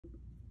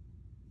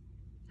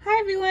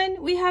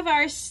everyone, we have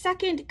our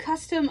second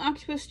custom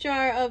octopus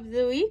jar of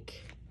the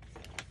week.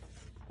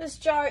 This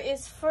jar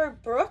is for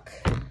Brooke.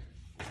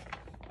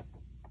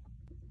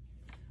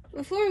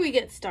 Before we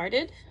get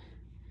started,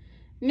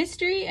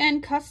 mystery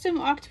and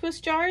custom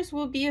octopus jars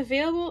will be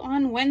available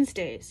on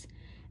Wednesdays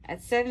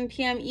at 7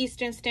 p.m.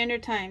 Eastern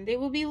Standard Time. They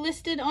will be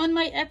listed on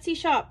my Etsy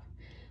shop.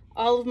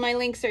 All of my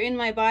links are in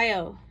my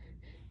bio.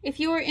 If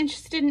you are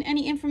interested in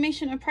any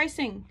information or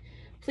pricing,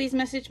 please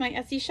message my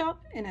Etsy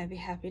shop and I'd be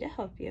happy to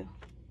help you.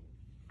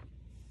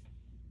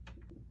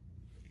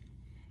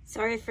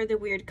 Sorry for the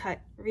weird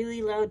cut.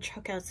 Really loud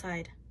truck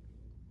outside.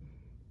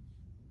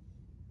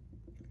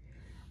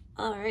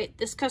 Alright,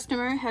 this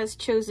customer has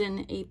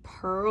chosen a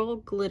pearl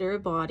glitter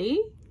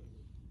body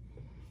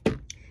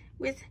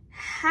with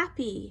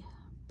happy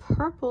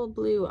purple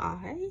blue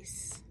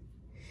eyes.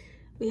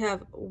 We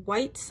have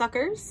white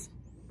suckers.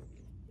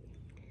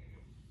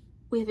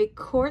 We have a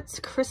quartz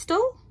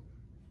crystal,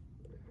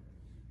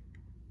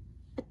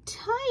 a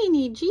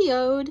tiny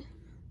geode,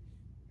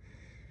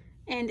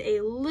 and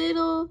a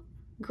little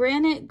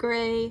granite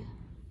gray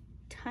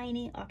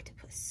tiny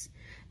octopus.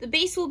 The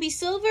base will be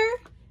silver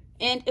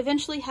and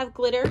eventually have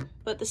glitter,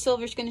 but the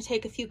silver is going to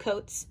take a few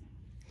coats.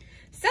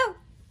 So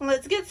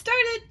let's get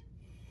started.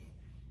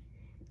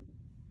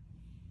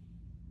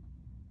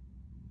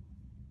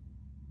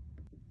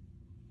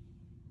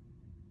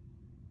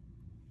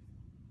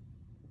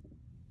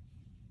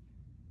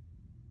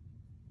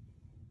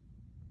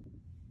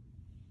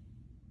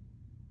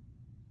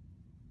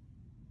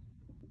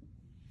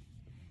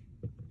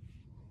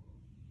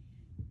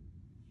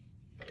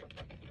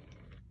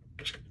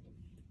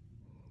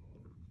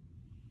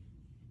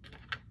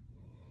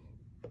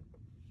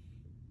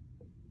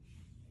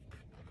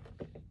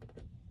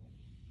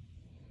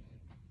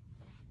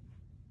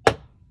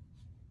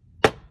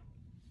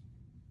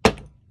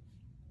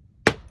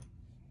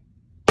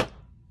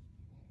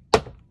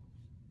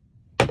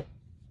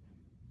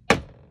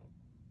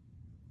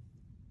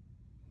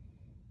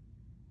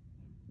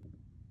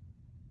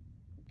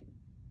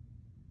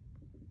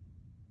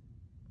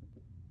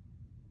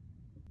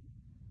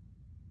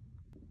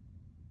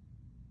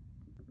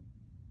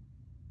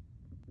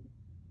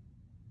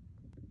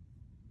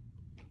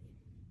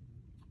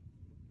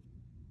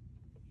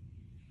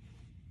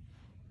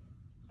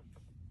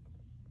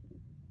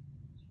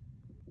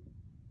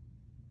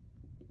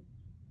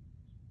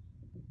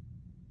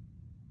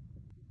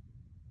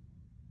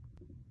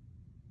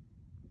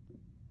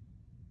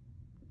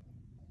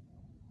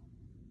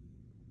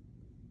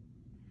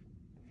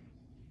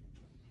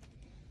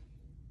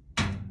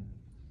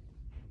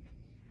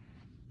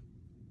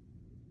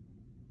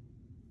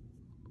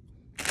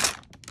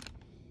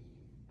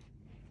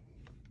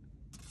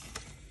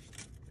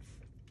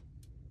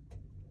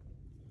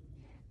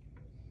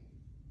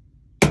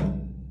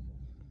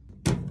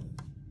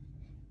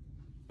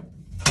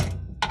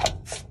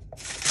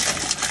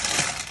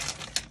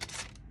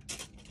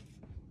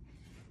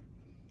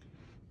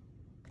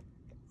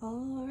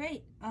 All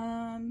right,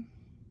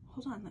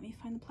 hold on, let me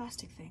find the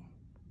plastic thing.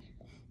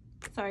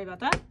 Sorry about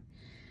that.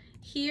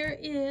 Here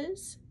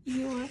is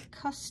your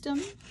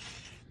custom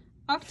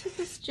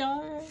octopus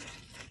jar.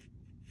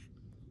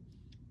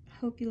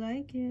 Hope you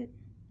like it.